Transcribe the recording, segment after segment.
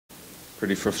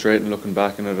pretty frustrating looking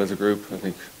back on it as a group. I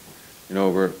think,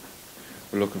 we're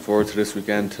looking forward to this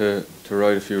weekend to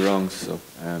right a few wrongs. So,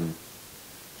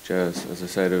 as I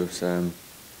said, it was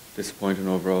disappointing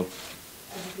overall.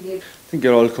 I think it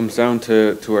all comes down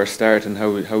to our start and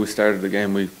how we started the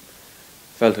game. We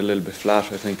felt a little bit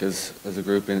flat, I think, as a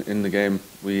group in the game.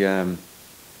 We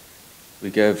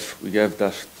gave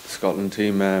that Scotland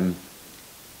team a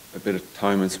bit of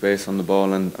time and space on the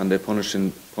ball, and they punished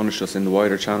us in the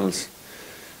wider channels,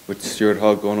 with Stuart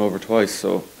Hogg going over twice.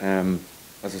 So,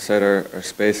 as I said, our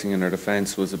spacing in our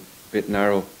defence was a bit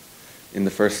narrow in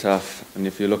the first half, and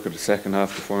if you look at the second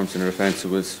half performance in our defence,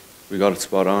 we got it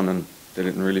spot on, and they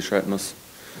didn't really threaten us.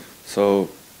 So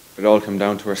it all came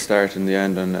down to our start in the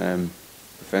end, and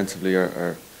defensively,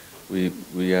 we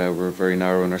were very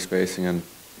narrow in our spacing, and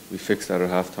we fixed that at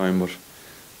half time. But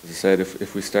as I said,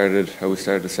 if we started how we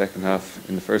started the second half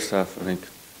in the first half, I think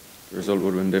the result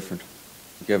would have been different.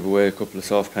 We gave away a couple of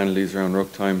soft penalties around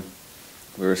ruck time.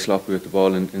 We were sloppy with the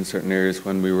ball in certain areas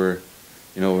when we were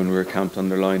camped on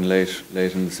their line late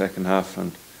in the second half,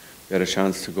 and we had a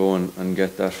chance to go and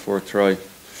get that fourth try,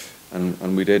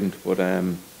 and we didn't. But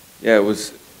there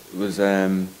was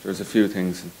a few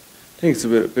things. I think it's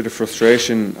a bit of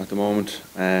frustration at the moment,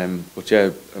 but yeah,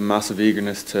 a massive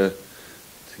eagerness to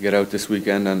get out this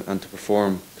weekend and to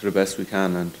perform to the best we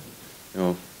can, and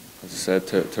as I said,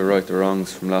 to right the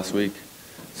wrongs from last week.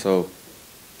 So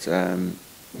it's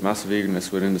massive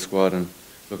eagerness within the squad, and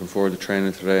looking forward to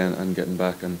training today and getting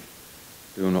back and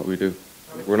doing what we do.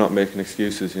 We're not making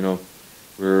excuses,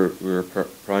 We're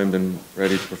primed and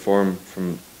ready to perform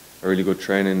from a really good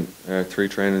training, 3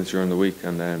 trainings during the week,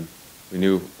 and we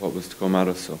knew what was to come at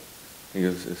us. So I think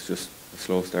it's just a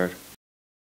slow start.